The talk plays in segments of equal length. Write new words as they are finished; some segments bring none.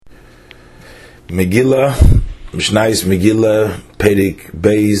Megillah, Mishnayis Megillah, Perik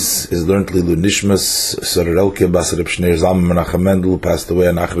Beis is learned Lilu Nishmas, Sorelke, Basarab Shneir Zalman Menachem Mendel, passed away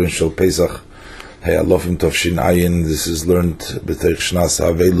on Achrin Shel Pesach. Hey, Alofim Tovshin Ayin, this is learned B'Terich Shnas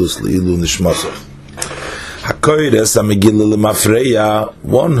Havelus Lilu Nishmasach. HaKoyres HaMegillah L'Mafreya,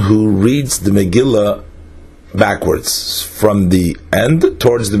 one who reads the Megillah backwards, from the end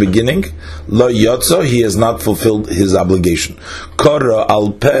towards the beginning, Lo Yotzo, he has not fulfilled his obligation. Kora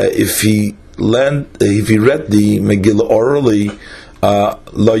Al Peh, if he read the Megillah orally,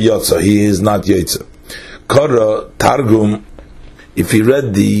 Lo Yotzo, he is not Yotzo. Kora Targum, if he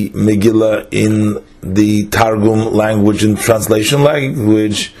read the Megillah in the Targum language, in translation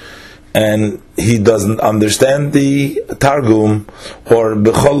language, and he doesn't understand the Targum, or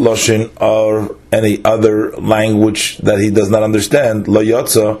Bechol Loshin, or any other language that he does not understand, Lo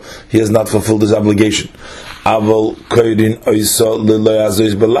Yotza, he has not fulfilled his obligation. Aval Koydin Oiso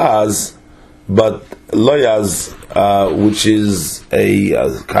Loyazois Belaz, but Loyaz, which is a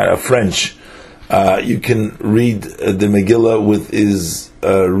kind of French, you can read the Megillah with is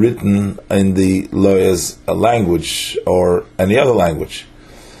written in the Loyaz language, or any other language.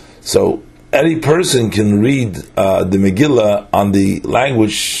 So any person can read the Megillah on the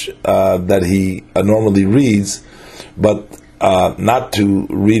language that he normally reads, but not to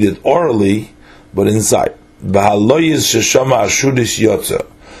read it orally, but inside. But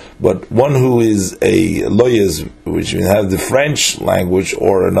one who is a loyez, which means have the French language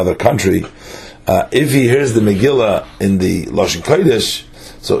or another country, if he hears the Megillah in the Lashon Kodesh,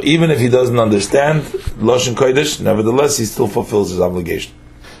 so even if he doesn't understand Lashon Kodesh, nevertheless he still fulfills his obligation.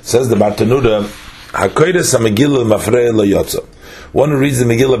 Says the Bartanuda, HaKoyres HaMegillah Mafreya Lo Yotza. One who reads the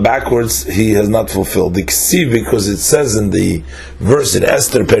Megillah backwards, he has not fulfilled. The Ksiv, because it says in the verse in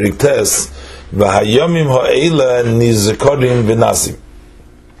Esther Perik Tes, V'hayomim ha'ela nizkorim v'nasim,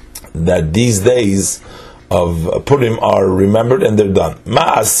 that these days of Purim are remembered and they're done.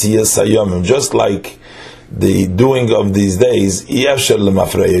 Ma'asiyas hayomim, just like the doing of these days, you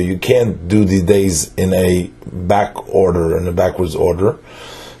can't do the days in a back order, in a backwards order.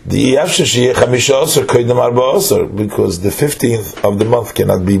 Because the 15th of the month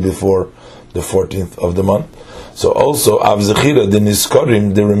cannot be before the 14th of the month. So also Avzechira, the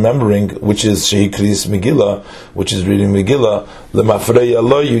Niskorim, the remembering, which is Shehikris Megillah, which is reading Megillah, Lemafreya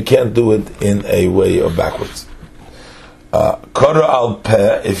Lo, you can't do it in a way of backwards. Kora al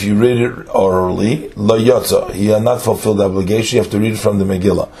Peh, if you read it orally, Lo Yotza, he had not fulfilled the obligation, you have to read it from the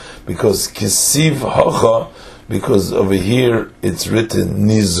Megillah. Because Kisiv Hocha, because over here it's written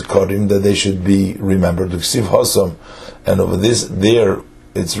Nizkorim, that they should be remembered. Kisiv Hosam, and over there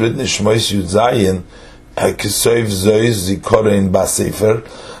it's written Shmois Yud Zayin, Kisoiv Zois Zikorin Basefer.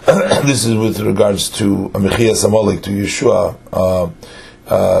 This is with regards to Mechias Amalek, to Yeshua.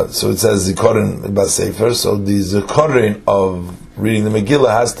 So it says Zikorin Basefer. So the Zikorin of reading the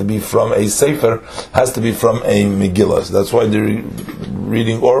Megillah has to be from a Sefer, has to be from a Megillah. So that's why the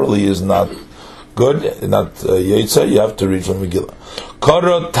reading orally is not good, not Yotza. You have to read from Megillah.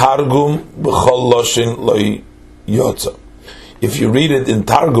 Kara Targum B'chol Loshin Lo Yotza. If you read it in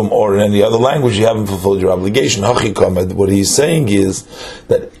Targum or in any other language, you haven't fulfilled your obligation. What he's saying is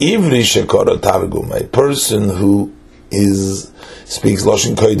that Ivri Shekora Targum, a person who speaks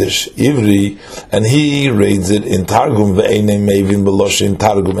Loshin Kodesh Ivri, and he reads it in Targum, ve'einem mevin b'Loshin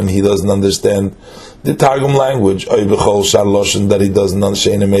Targum, and he doesn't understand the Targum language, oy b'chol shar Loshin, that he doesn't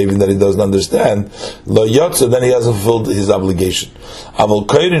understand, that he doesn't understand, lo yotza, then he hasn't fulfilled his obligation. Aval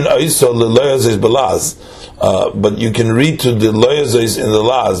koirin oiso leloyazes belaz, but you can read to the loyazes in the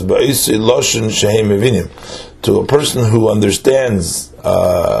laz, b'oiso Loshin shehem mevinim, to a person who understands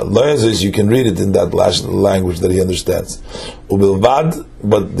loyazes, you can read it in that language that he understands. Ubilvad,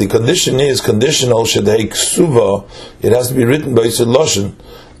 but the condition is conditional, shedei ksuva, it has to be written by Yisrael Loshin,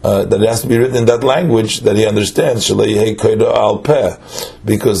 that it has to be written in that language that he understands,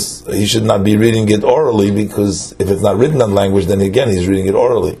 because he should not be reading it orally, because if it's not written in that language, then again he's reading it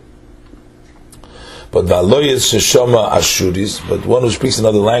orally. But v'aloyes sheshama ashuris, but one who speaks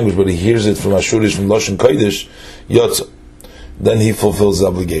another language, but he hears it from ashuris, from Loshin Kodesh, yotza, then he fulfills the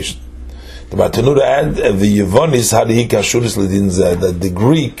obligation. The Bartanuda and the Yevonis hadihik ashuris ledin zeh, that the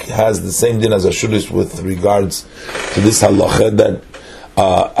Greek has the same din as ashuris with regards to this halacha, that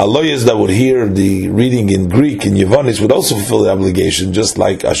aloyes that would hear the reading in Greek, in Yevonis, would also fulfill the obligation, just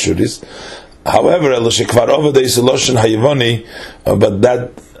like ashuris. However, but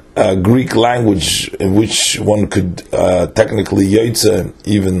that Greek language in which one could technically yotza,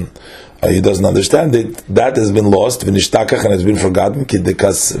 even he doesn't understand it, that has been lost, v'nishtakach, and has been forgotten,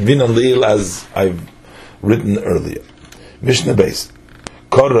 kidekas vinan leil, as I've written earlier. Mishnah Beis.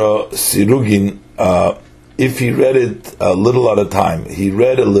 Kora Sirugin, if he read it a little at a time, he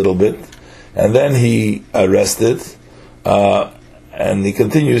read a little bit, and then he rested, and he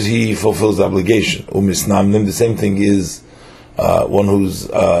continues, he fulfills the obligation. Umisnamnim, the same thing is one who's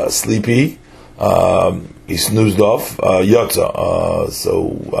sleepy, he snoozed off, yotza.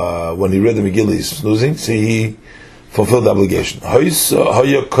 So when he read the Megillah, he's snoozing, so he fulfilled the obligation.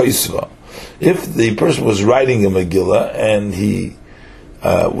 If the person was writing a Megillah and he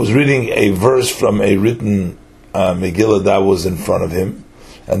was reading a verse from a written Megillah that was in front of him,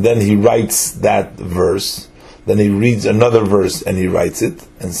 and then he writes that verse, then he reads another verse and he writes it,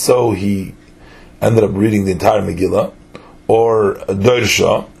 and so he ended up reading the entire Megillah. Or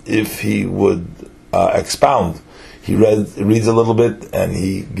Dorsha, if he would expound, he reads a little bit and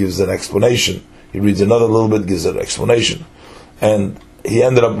he gives an explanation. He reads another little bit, gives an explanation, and he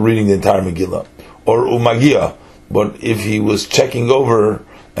ended up reading the entire Megillah. Or Umagia, but if he was checking over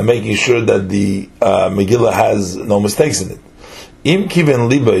and making sure that the Megillah has no mistakes in it. Im kiven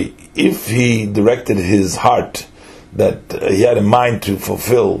libay, if he directed his heart that he had in mind to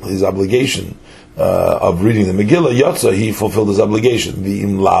fulfill his obligation of reading the Megillah, Yotza, he fulfilled his obligation,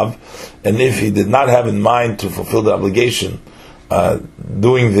 v'im lav, and if he did not have in mind to fulfill the obligation,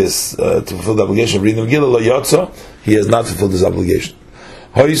 doing this to fulfill the obligation of reading the Megillah, lo Yotza, he has not fulfilled his obligation.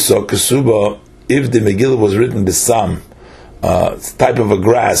 Hoyso kesuba, if the Megillah was written besam, type of a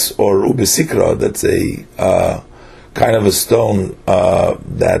grass, or ubesikra, that's a kind of a stone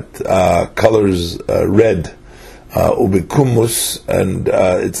that colors red, ubikumus, and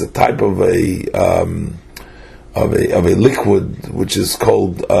it's a type of a liquid which is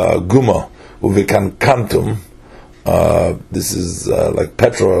called guma, uvikankantum. This is like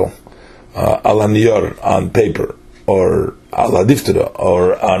petrol, alanior, on paper, or aladiftura,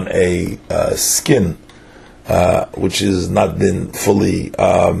 or on a skin which has not been fully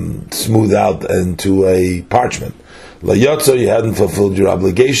smoothed out into a parchment. La yotzo, you hadn't fulfilled your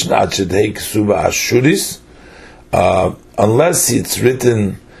obligation. Ad shedhei ksuba ashuris, unless it's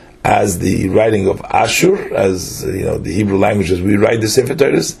written as the writing of Ashur, as you know, the Hebrew language as we write the Sefer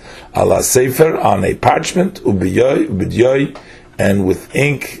Torahs, ala sefer, on a parchment, ubidyoy, and with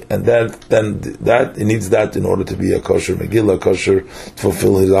ink, and that he needs that in order to be a kosher Megillah, kosher, to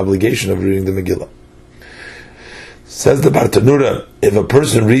fulfill his obligation of reading the Megillah. Says the Bartanura, if a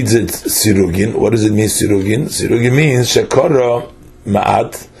person reads it sirugin, what does it mean sirugin? Sirugin means shekora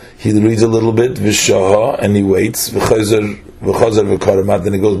ma'at, he reads a little bit, v'shaha, and he waits, v'chazer v'kora ma'at,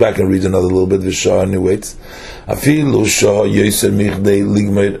 then he goes back and reads another little bit, v'shaha, and he waits. Afilu shaha yoser michdei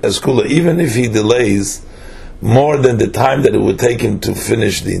ligmeir eskula, even if he delays more than the time that it would take him to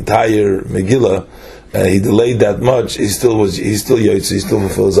finish the entire Megillah, he delayed that much, he still yotze, he still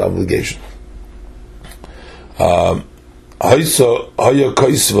fulfills his obligation.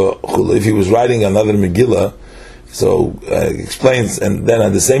 If he was writing another Megillah, so explains, and then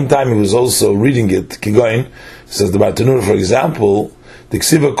at the same time he was also reading it, Kigoin, says the Bartanur, for example, the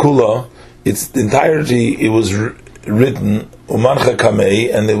Ksiva Kula, it's the entirety, it was written, Umancha Kamei,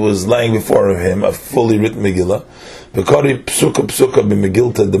 and it was lying before him, a fully written Megillah, V'kori Psuka Psuka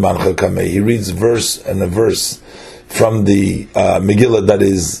b'Megilta de Mancha Kamei, he reads verse and a verse from the Megillah that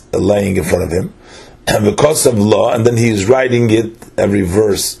is laying in front of him, and because of law, and then he is writing it, every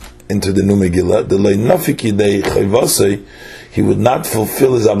verse, into the new Megillah, the Leinafiki de Chayvasei, he would not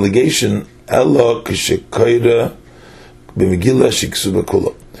fulfill his obligation, Elo Kishekoira b'Megillah Shiksuba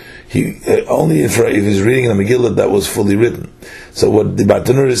Kula. He only if he's reading a Megillah that was fully written. So what the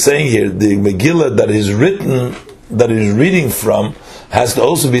Bartanur is saying here, the Megillah that is written, that he's reading from, has to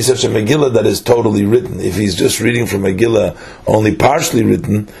also be such a Megillah that is totally written. If he's just reading from Megillah only partially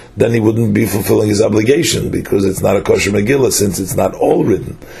written, then he wouldn't be fulfilling his obligation, because it's not a kosher Megillah, since it's not all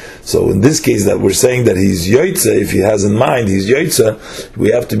written. So in this case that we're saying that he's Yoitza, if he has in mind he's Yoitza, we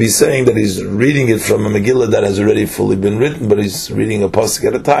have to be saying that he's reading it from a Megillah that has already fully been written, but he's reading a pasuk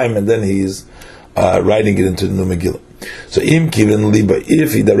at a time, and then he's writing it into the new Megillah. So Im Kiven Liba,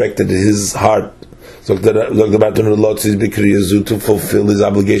 if he directed his heart to fulfill his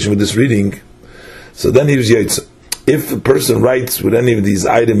obligation with this reading, so then he was Yotze. If a person writes with any of these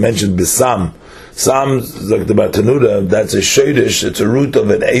items mentioned besam, sam, that's a shadish, it's a root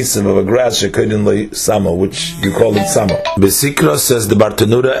of an asim, of a grass, sama, which you call it sama. Besikra, says the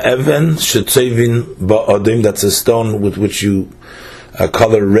Bartanura, even shetzevin ba'odim, that's a stone with which you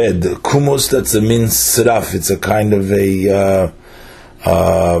color red. Kumus, that's a min siraf, it's a kind of a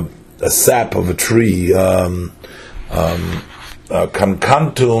sap of a tree.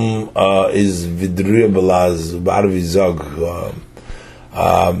 Kankantum is vidriya balaz barvizog.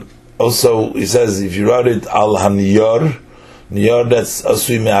 Also, he says if you wrote it al hanyor Nior that's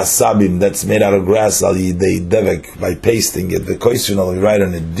asui me'asabim, that's made out of grass, al yidei devek, by pasting it. The koisrin, we write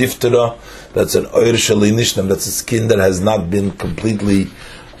on it, diftera, that's an oir shali nishnam, that's a skin that has not been completely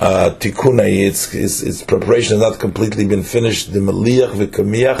tikunai, its preparation has not completely been finished. The meliach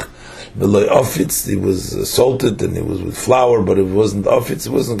v'kamiach, v'loy ofitz, it was salted and it was with flour, but it wasn't ofitz,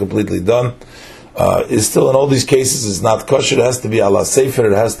 it wasn't completely done. It's still, in all these cases, it's not kosher, it has to be ala sefer,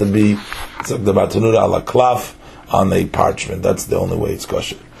 it has to be, it's like the batanura ala klaf, on a parchment. That's the only way it's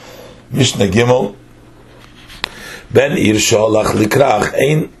kosher. Mishnah Gimel, Ben Ir Sholach Likrach,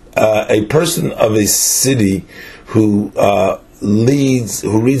 a person of a city who reads the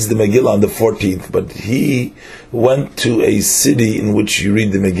Megillah on the 14th, but he went to a city in which you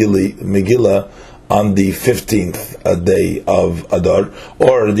read the Megillah on the 15th day of Adar,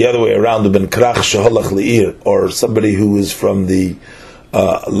 or the other way around, the Ben Krach Sheholach Le'ir, or somebody who is from the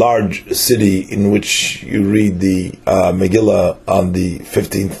large city in which you read the Megillah on the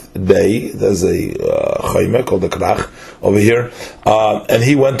 15th day. There's a chayme called the Krach over here, and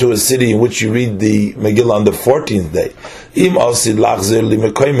he went to a city in which you read the Megillah on the 14th day.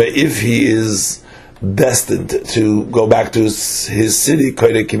 If he is destined to go back to his city,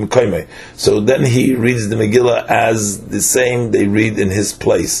 so then he reads the Megillah as the same they read in his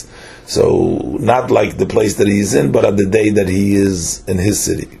place. So not like the place that he is in, but at the day that he is in his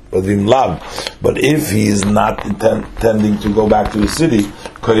city. But if he is not intending to go back to his city,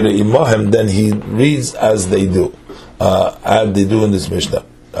 then he reads as they do in this Mishnah.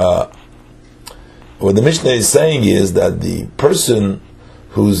 What the Mishnah is saying is that the person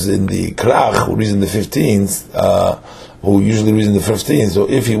who's in the Krach, who reads in the 15th, who usually reads in the 15th, so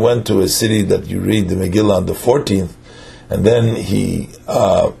if he went to a city that you read the Megillah on the 14th, and then he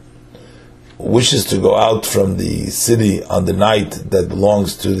wishes to go out from the city on the night that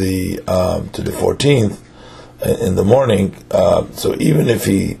belongs to the 14th in the morning, so even if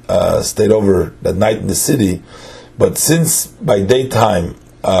he stayed over that night in the city, but since by daytime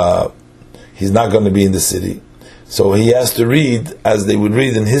he's not going to be in the city, so he has to read as they would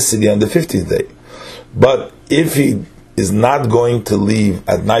read in his city on the 15th day. But if he is not going to leave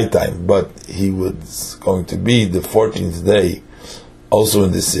at nighttime, but he was going to be the 14th day also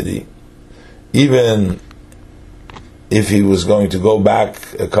in the city, even if he was going to go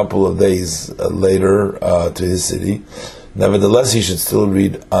back a couple of days later to his city, nevertheless he should still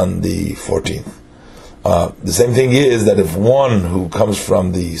read on the 14th. The same thing is that if one who comes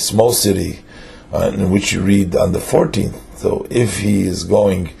from the small city in which you read on the 14th, so if he is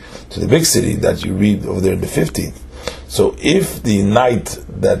going to the big city that you read over there in the 15th, so if the night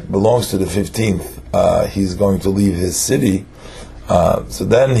that belongs to the 15th he's going to leave his city, so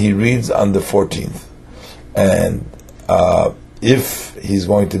then he reads on the 14th, and if he's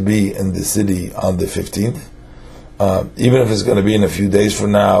going to be in the city on the 15th, even if it's going to be in a few days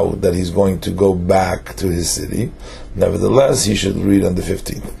from now that he's going to go back to his city, nevertheless he should read on the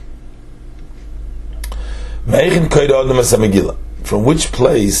 15th. From which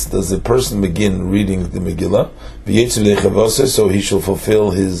place does a person begin reading the Megillah? So he shall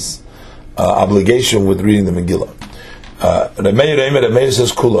fulfill his obligation with reading the Megillah. Rameir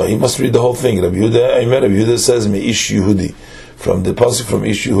says Kula. He must read the whole thing. Rabbi Yehuda says Me'ish Yehudi, from the pasuk from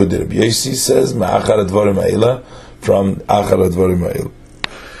Ish Yehudi. Rabbi Yosi says Me'achar Advarim Ha'ila, from Achar Advarim Ha'ila.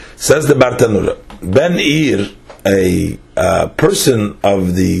 Says the Bartanura, Ben Ir, a person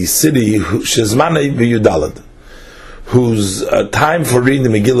of the city, Shezmanei B'Yudalad, whose time for reading the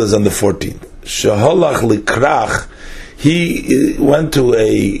Megillah is on the 14th. Sheholach Likrach, he went to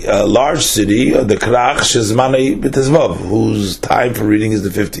a large city, the Krach Shezmanei B'Tezvav, whose time for reading is the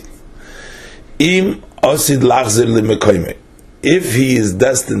 15th. Im Osid Lachzer Limekoime, if he is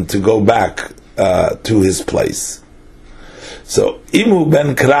destined to go back to his place. So, Imu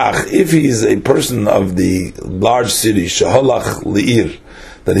Ben Krach, if he is a person of the large city, Sheholach Le'ir,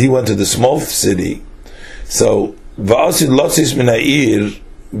 that he went to the small city, so, Va'osid Lotsis Min Ha'ir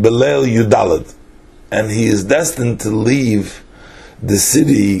Belel Yudalad, and he is destined to leave the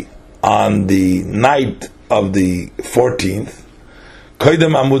city on the night of the 14th,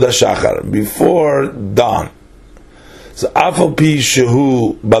 Koidem Amud HaShachar, before dawn. So, Afal Pi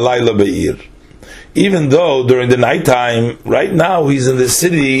Shehu Balayla Be'ir, even though during the nighttime, right now he's in the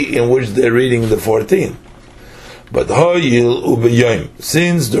city in which they're reading the 14th. But Hoyil Ubeyoim,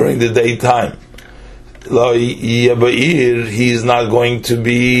 since during the daytime, he is not going to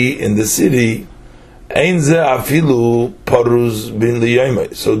be in the city,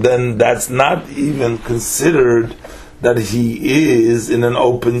 so then that's not even considered that he is in an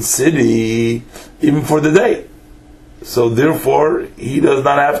open city even for the day. So therefore he does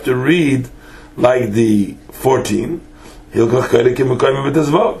not have to read like the 14th,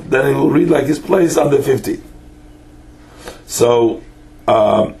 then he will read like his place on the 15th. So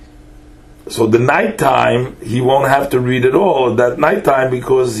the nighttime, he won't have to read at all at that nighttime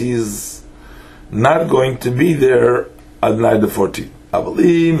because he's not going to be there at night the 14th.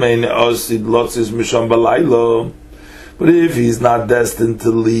 But if he's not destined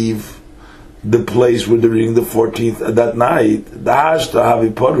to leave the place where they're reading the 14th at that night,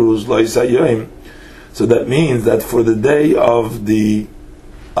 so that means that for the day of the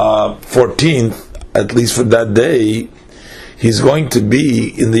 14th, at least for that day, he's going to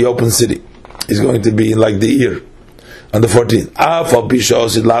be in the open city. He's going to be in like the ear on the 14th.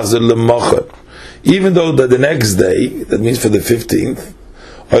 Even though that the next day, that means for the 15th,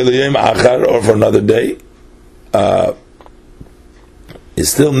 or for another day, is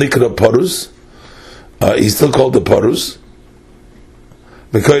still Nikra Porus. He's still called the Porus.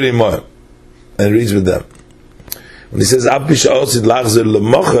 And reads with them. When he says Apish Osid Lachzer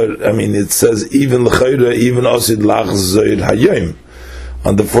Lemocher, I mean it says even L'chayra, even Osid Lachzer Hayom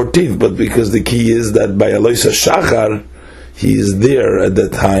on the 14th, but because the key is that by Eloisa Shachar he is there at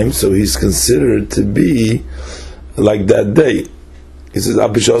that time, so he's considered to be like that day. He says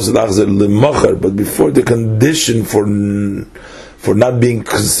Apish Osid Lachzer Lemocher, but before the condition for not being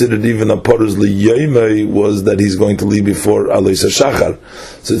considered even a Porus L'Yomei was that he's going to leave before Eloisa Shachar.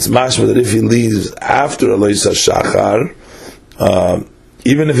 So it's mashma that if he leaves after Eloisa Shachar,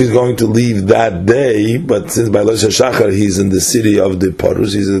 even if he's going to leave that day, but since by Eloisa Shachar he's in the city of the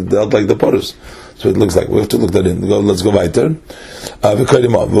Porus, he's dealt like the Porus. So it looks like we have to look that in. Let's go weiter.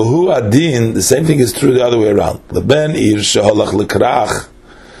 V'hu adin. The same thing is true the other way around. Leben ir sheholach lekrach.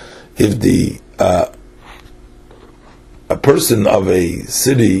 If the a person of a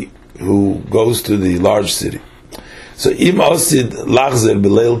city who goes to the large city. So im osid lachzer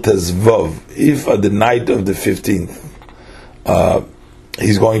b'leil tezvov. If at the night of the 15th,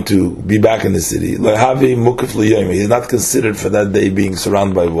 he's going to be back in the city. Lehavi mukif liyomi. He's not considered for that day being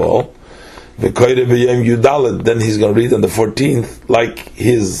surrounded by wall. V'koyre b'yom yudalet. Then he's going to read on the 14th like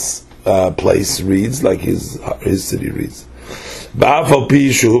his place reads, like his city reads.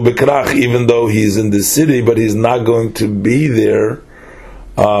 Even though he's in the city, but he's not going to be there.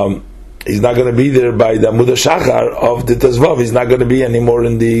 He's not going to be there by the Amud Shachar of the Tezvav. He's not going to be anymore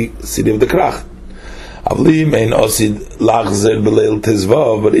in the city of the Krach.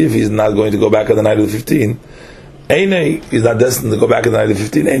 But if he's not going to go back on the night of the 15th, he's not destined to go back on the night of the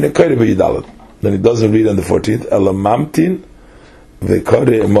 15th. Then he doesn't read on the 14th.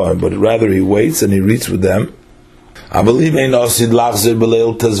 But rather he waits and he reads with them. I believe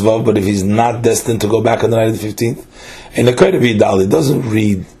but if he's not destined to go back on the night of the 15th, he doesn't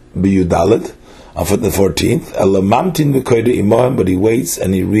read B'Yudalet on the 14th, but he waits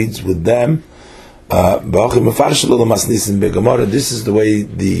and he reads with them. This is the way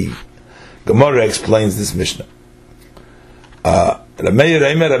the Gemara explains this Mishnah.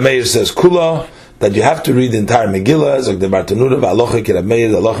 Rameir says Kula, that you have to read the entire Megillah. The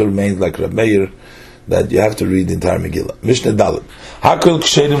halacha remains like Rameir, that you have to read the entire Megillah. Mishnah Dalet. Hakol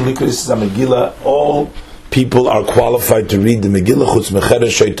ksherim likris Megillah. All people are qualified to read the Megillah. Chutz mecheres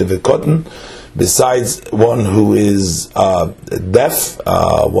shoyte v'koten. Besides one who is deaf,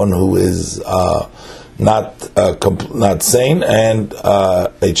 one who is not sane, and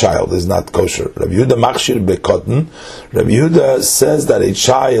a child is not kosher. Rabbi Yehuda machshir bekoten. Rabbi Yehuda says that a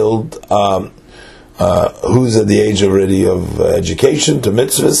child who's at the age already of education to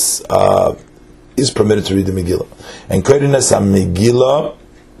mitzvahs is permitted to read the Megillah. And Kodenes Megillah,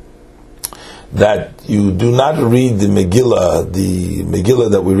 that you do not read the Megillah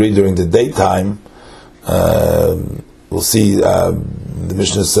that we read during the daytime. We'll see. The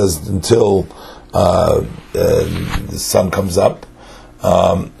Mishnah says until the sun comes up,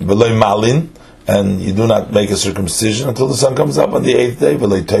 v'loy malin, and you do not make a circumcision until the sun comes up on the 8th day.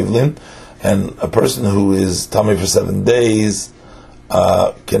 V'loy tovlin, and a person who is tummy for 7 days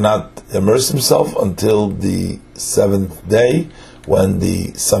cannot immerse himself until the 7th day when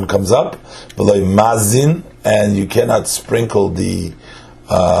the sun comes up. V'loy mazin, and you cannot sprinkle the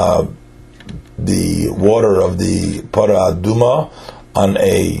water of the para aduma on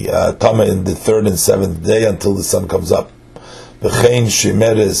a tameh in the 3rd and 7th day until the sun comes up. V'chein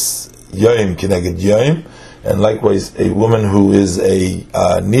shemeres yoim kineged yoim, and likewise a woman who is a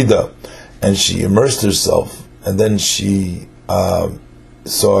nida and she immersed herself and then she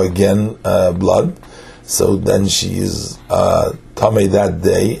saw again blood, so then she is tameh that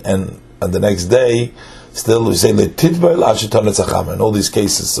day, and the next day still we say in all these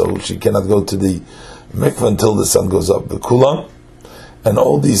cases, so she cannot go to the mikveh until the sun goes up. The kulam, And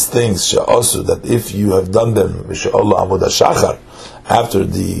all these things, also that if you have done them, after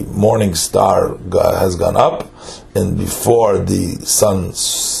the morning star has gone up, and before the sun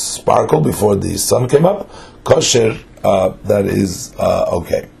sparkled, before the sun came up, kosher, that is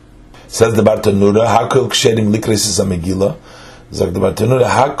okay. Says the Bartanura, Hakol Ksherim Likresis Megillah. Zak the Bartanura,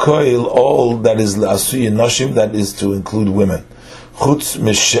 Hakoil, all that is Asuy Noshim, that is to include women. Chutz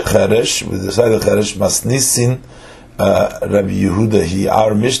Mishecheresh, with the side of Cheresh, Masnisin, Rabbi Yehuda.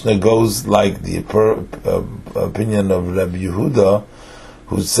 Our Mishnah goes like the opinion of Rabbi Yehuda,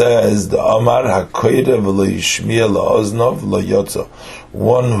 who says the Amar Hakoyre v'lo Yishmiya la'oznov la'yotzo,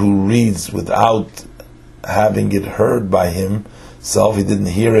 one who reads without having it heard by himself, he didn't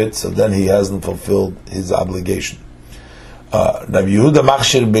hear it, so then he hasn't fulfilled his obligation. Rabbi Yehuda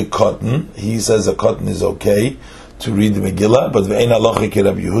machshir bekotten, he says a cotton is okay to read the Megillah, but ve'ein halacha ke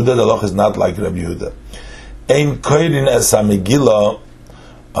Rabbi Yehuda, the halacha is not like Rabbi Yehuda. Ein koirin es ha-Megillah,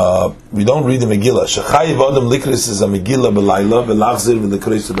 we don't read the Megillah. Shechayiv adam likris is a Megillah b'layla v'lachzir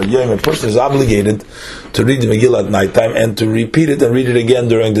v'likris b'yom. A person is obligated to read the Megillah at nighttime and to repeat it and read it again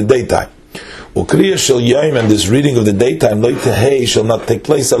during the daytime. Ukriya shel yom, and this reading of the daytime lo tehei shall not take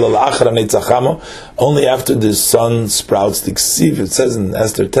place only after the sun sprouts. Tiksiv, it says in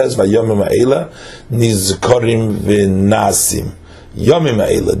Esther Tes vayomim ha'ela nizkorim v'nasim. Yomim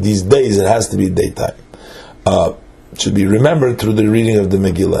ha'ela, these days it has to be daytime. Should be remembered through the reading of the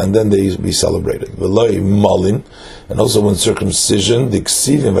Megillah, and then they be celebrated. V'loi malin, and also when circumcision, the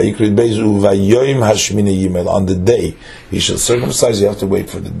ksivim vayikrid beis uvayoyim hashmini yimel, on the day he shall circumcise. You have to wait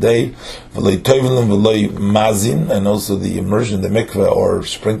for the day. V'loi toivlim v'loi mazin, and also the immersion, the mikveh or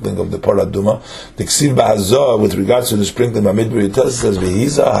sprinkling of the paraduma. The ksiv ba'azah, with regards to the sprinkling, Bamidbar Yotel says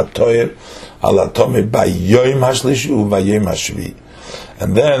v'hiza hatoyer alatome bayoyim hashlishi uvayoyim hashvi.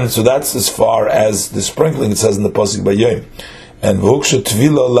 And then, so that's as far as the sprinkling, it says in the Pasuk Bayom. And V'huksha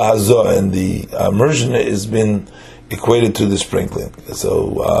Tvila Lahazah, and the immersion has been equated to the sprinkling.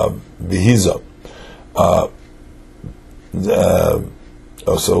 So, Behiza.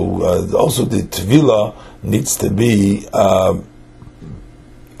 Also the Tvila needs to be done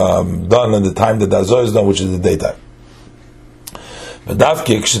at the time that the Azor is done, which is the daytime.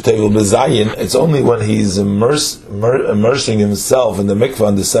 It's only when he's immersing himself in the mikvah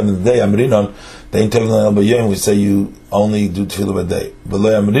on the seventh day. Amrinon, we say you only do tefillah a day.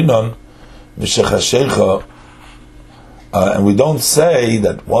 And we don't say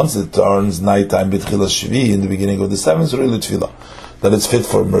that once it turns nighttime b'tchila shvi in the beginning of the seventh, really tefillah, that it's fit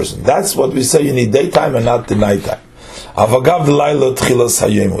for immersion. That's what we say. You need daytime and not the nighttime. Even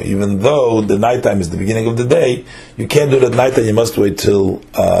though the nighttime is the beginning of the day, you can't do it at night, and you must wait till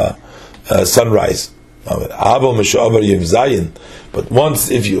sunrise. But once,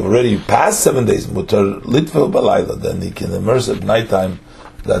 if you already passed 7 days, then you can immerse at nighttime.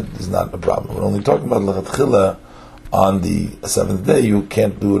 That is not a problem. We're only talking about lechatchila on the seventh day. You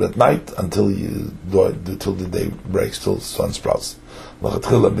can't do it at night until you do it till the day breaks, till sun sprouts.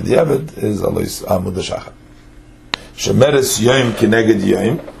 Lechatchila b'diavad is alois amud hashachar. Shemeres Yom Kineged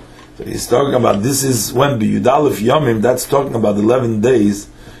Yom. So he's talking about, this is when B'Yudalef Yomim, that's talking about 11 days,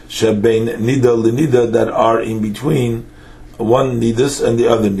 Shebein Nida L'Nida, that are in between one Nidus and the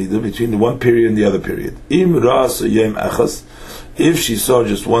other Nida, between the one period and the other period. Im Ras Yom Echas, if she saw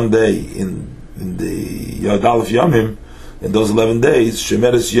just one day in the Yudalef Yomim, in those 11 days,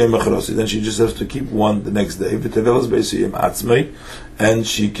 Shemeres Yom Echrosi, then she just has to keep one the next day. V'Tevelas Beis Yom Atzmei, and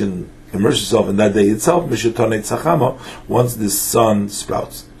she can immerse yourself in that day itself, once the sun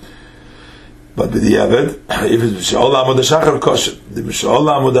sprouts. But with the Yaved, if it's Misha'ol Amud HaShachar, kosher. The Misha'ol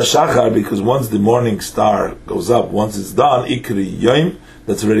Amud HaShachar, because once the morning star goes up, once it's done, Ikri Yom,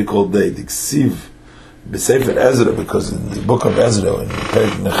 that's already called day. The Ksiv, B'Sefer Ezra, because in the book of Ezra, in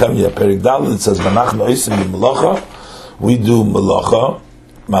Perik Nehemiah, Perik Dalet, it says, V'nachnu Oisim B'Melacha, we do Melacha,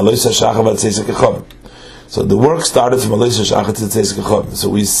 Ma'alois HaShachar V'Tzeisek Echom. So the work started from Alois HaShachar to Tzeisek Echom. So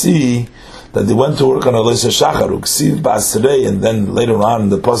we see that they went to work on Alois HaShachar, Uksiv Ba'asrei, and then later on in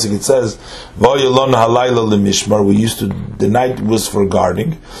the Pasuk it says, V'yolon halayla l'mishmar, we used to, the night was for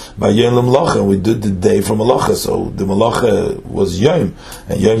guarding, V'yom l'melacha, and we did the day for Melacha, so the Melacha was Yom,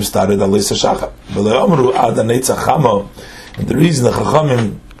 and Yom started Alois HaShachar. V'le'omru ad ha'neitzach chama, and the reason the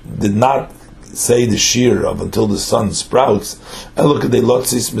Chachamim did not say the shear of until the sun sprouts, Elokadei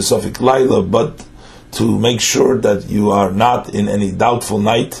lotzis misofik laila, but to make sure that you are not in any doubtful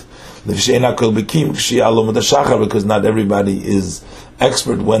night, because not everybody is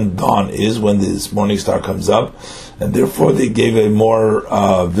expert when dawn is, when this morning star comes up, and therefore they gave a more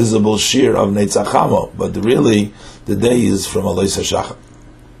visible shear of Neitzach Chama, but really the day is from Alois HaShachar.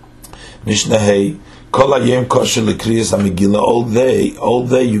 Mishnah Hey, Kol hayom kosher l'kriyas HaMegillah. All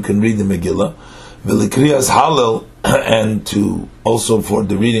day you can read the Megillah. V'likriyas Hallel, and to also for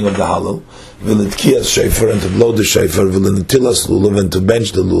the reading of the Hallel. V'litkiyas shofar, and to blow the shofar. V'lintilas lulav, and to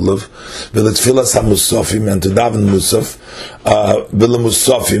bench the lulav. V'litfilas hamusafim, and to daven musaf.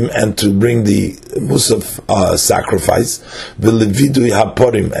 V'lemusafim, and to bring the musaf sacrifice. V'levidui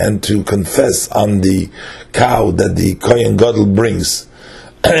haporim, and to confess on the cow that the Kohen Gadol brings,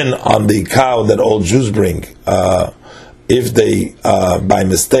 and on the cow that all Jews bring. If they, by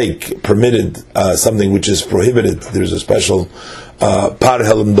mistake, permitted something which is prohibited, there's a special par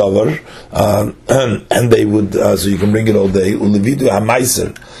helam davar, and they would, so you can bring it all day. Ulevidu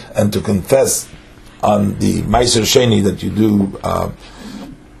hamaiser, and to confess on the maiser sheni that you do.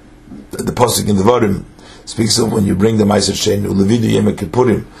 The pasuk in the Varim speaks of when you bring the maiser sheni. Ulevidu yom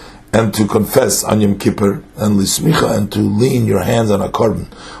kippurim, and to confess on Yom Kippur, and lismicha, and to lean your hands on a korban,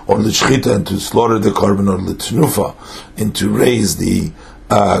 or l'shchita, and to slaughter the korban, or l'tnufa, and to raise the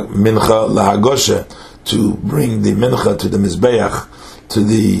mincha lahagosha, to bring the mincha to the mizbeach, to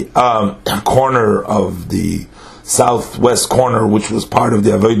the corner of the southwest corner, which was part of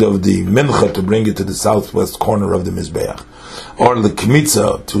the avodah of the mincha, to bring it to the southwest corner of the mizbeach, or the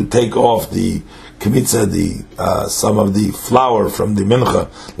kmitza, to take off the kmitza, some of the flour from the mincha,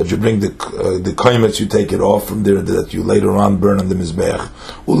 that you bring the koimetz, you take it off from there, that you later on burn on the mizbeach.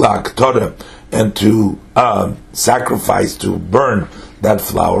 Ula aktora, and to sacrifice, to burn that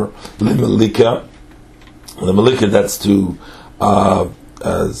flour. Limelika, the malika, that's to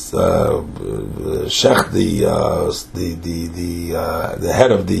shech the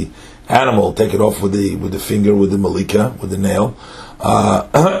head of the animal, take it off with the finger, with the malika, with the nail,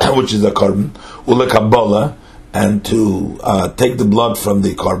 which is a korban. Ula kabbalah, and to take the blood from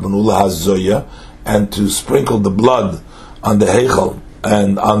the korban. Ula hazoya, and to sprinkle the blood on the heichal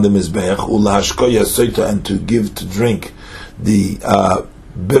and on the mizbeach. Ula hashkoya soita, and to give to drink the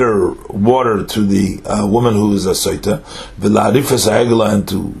bitter water to the woman who is a soita. V'la arifas ha'egla, and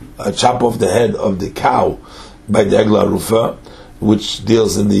to chop off the head of the cow by the egla arufa, which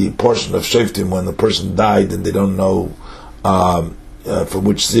deals in the portion of shoftim when the person died and they don't know from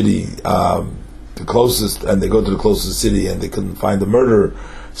which city the closest, and they go to the closest city and they couldn't find the murderer.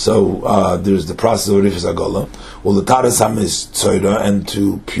 So there's the process of rifus agola. Well, the taras is tzoyra, and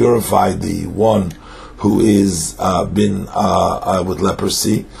to purify the one who is been with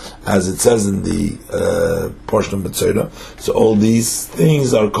leprosy, as it says in the portion of B'tzoyra. So all these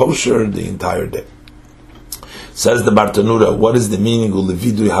things are kosher the entire day. Says the Bartanura, what is the meaning of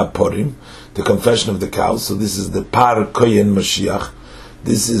levidui haporim, the confession of the cow? So this is the par kohen Mashiach.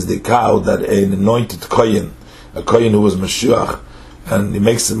 This is the cow that an anointed kohen, a kohen who was Mashiach, and he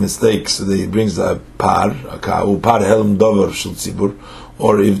makes a mistake, so he brings a cow, par helm dover shel tzibur.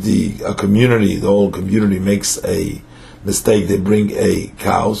 Or if the whole community makes a mistake, they bring a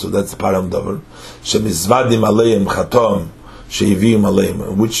cow, so that's par helm dover. Shemizvadim aleim chatom sheivim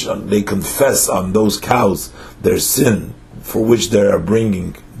aleim, which they confess on those cows their sin, for which they are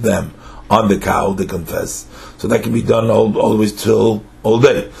bringing them on the cow, they confess. So that can be done always till all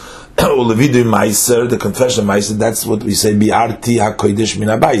day. Ulevidu meiser, the confession meiser, that's what we say, bi'arti hakodesh min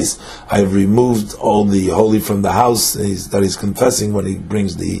habayis. I have removed all the holy from the house, that he's confessing when he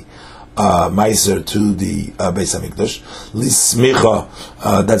brings the meiser to the Beis HaMikdash. Lismicha,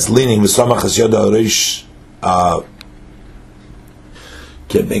 that's leaning, v'samach hasyoda reish,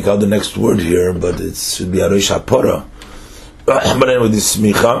 can't make out the next word here, but it should be areish hapora. But anyway, this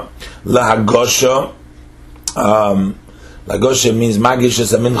smicha, lahagosha, Lagosha means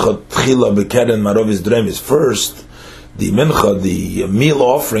magishes a mincha tchila bekeren marovis dremis. First, the mincha, the meal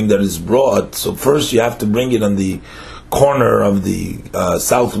offering that is brought. So first, you have to bring it on the corner of the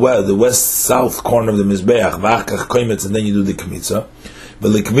southwest, the west-south corner of the mizbeach. V'achkach koimetz, and then you do the kmitza.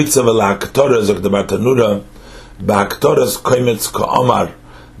 V'likmitza v'la'aktora zok the bartanura. Ba'aktoras koimetz ka'amar.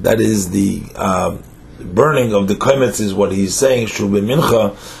 That is the burning of the koimetz is what he's saying. Shul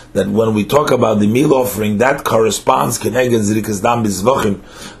mincha. That when we talk about the meal offering, that corresponds like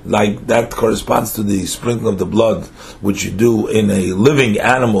that corresponds to the sprinkling of the blood, which you do in a living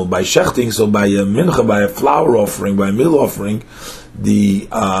animal by shechting. So by a mincha, by a flour offering, by a meal offering, the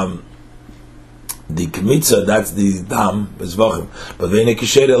kmitza, that's the dam bezvachim. But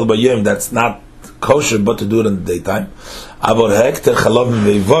that's not kosher, but to do it in the daytime. But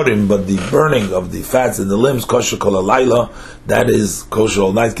the burning of the fats and the limbs, kosher kol halayla, that is kosher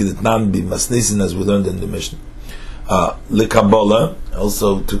all night, kidetnan bi masnisin, as we learned in the Mishnah. Likabbalah,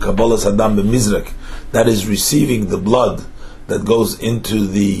 also to kabbalah sadam b'mizrak, that is receiving the blood that goes into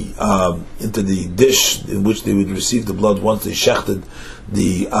the dish in which they would receive the blood once they shechted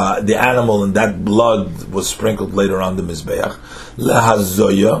the animal, and that blood was sprinkled later on the mizbeach.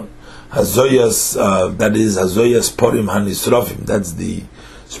 Lehazoya, hazoyas, that is hazoyas porim hanisrofim. That's the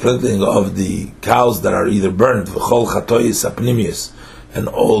sprinkling of the cows that are either burned, v'chol chatois apnimius, and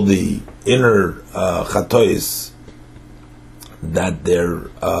all the inner chatois that their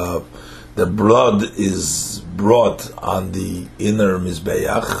blood is brought on the inner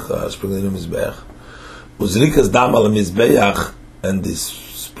mizbeach, sprinkling of mizbeach. Uzrikas dam al mizbeach, and this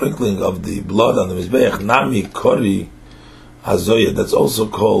sprinkling of the blood on the mizbeach, nami kori hazoya. That's also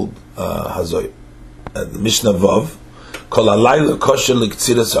called hazoya. And the Mishnah Vav, kol alayla kosher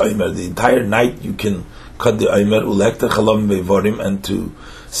liktsiras oimer. The entire night you can cut the oimer ulekta chalam bevorim, and to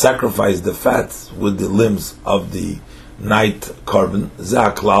sacrifice the fat with the limbs of the night carbon.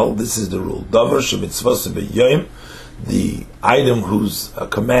 Zaklal, this is the rule. Davar shemitzvos beyoyim, the item whose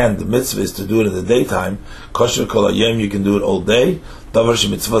command, the mitzvah, is to do it in the daytime. Kosher kol hayom, you can do it all day. Davar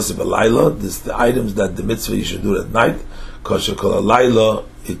shemitzvos belayla, this the items that the mitzvah you should do it at night. Kosher kol halayla,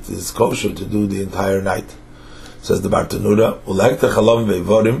 it is kosher to do the entire night. Says the Bartanura, ulekta chalam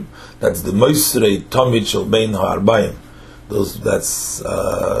bevorim, that's the moisrei tomid shel bein ha'arbayim. Those that's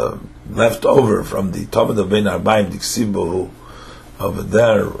left over from the Talmud of Ben Arbaim Diksibo, over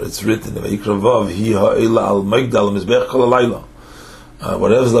there it's written in Vayikra Vav, Hi ha'ila al Megdal Mizbeach kol halayla.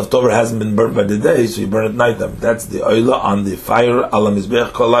 Whatever's left over hasn't been burnt by the day, so you burn at night time. That's the oila on the fire al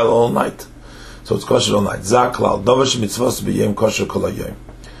Mizbeach kol halayla all night. So it's kosher all night. Zaklal Davar shemitzvos b'yom kosher kol hayom.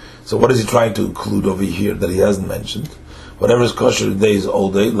 So what is he trying to include over here that he hasn't mentioned? Whatever is kosher today is all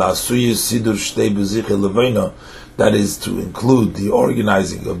day. La suyi sidur shtei beziche levina. That is to include the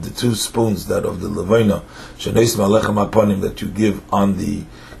organizing of the 2 spoons that of the levina, sheneis malechem aponim, that you give on the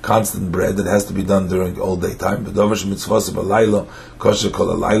constant bread, that has to be done during all day time. But davar shemitzvos b'layla kosher kol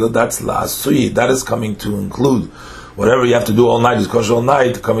halayla, that's la suyi. That is coming to include whatever you have to do all night is kosher all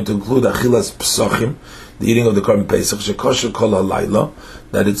night, coming to include achilas psachim, the eating of the korban pesach, shekosher kol halayla,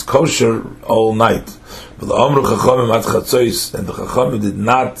 that it's kosher all night. But the Amru Chachamim at Chatzois, and the Chachamim did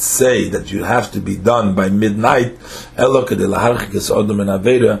not say that you have to be done by midnight,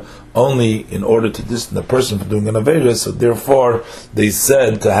 only in order to distance the person from doing an Avera, so therefore they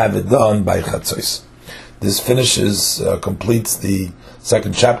said to have it done by Chatzois. This finishes, completes the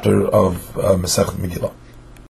second chapter of Masechet Megillah.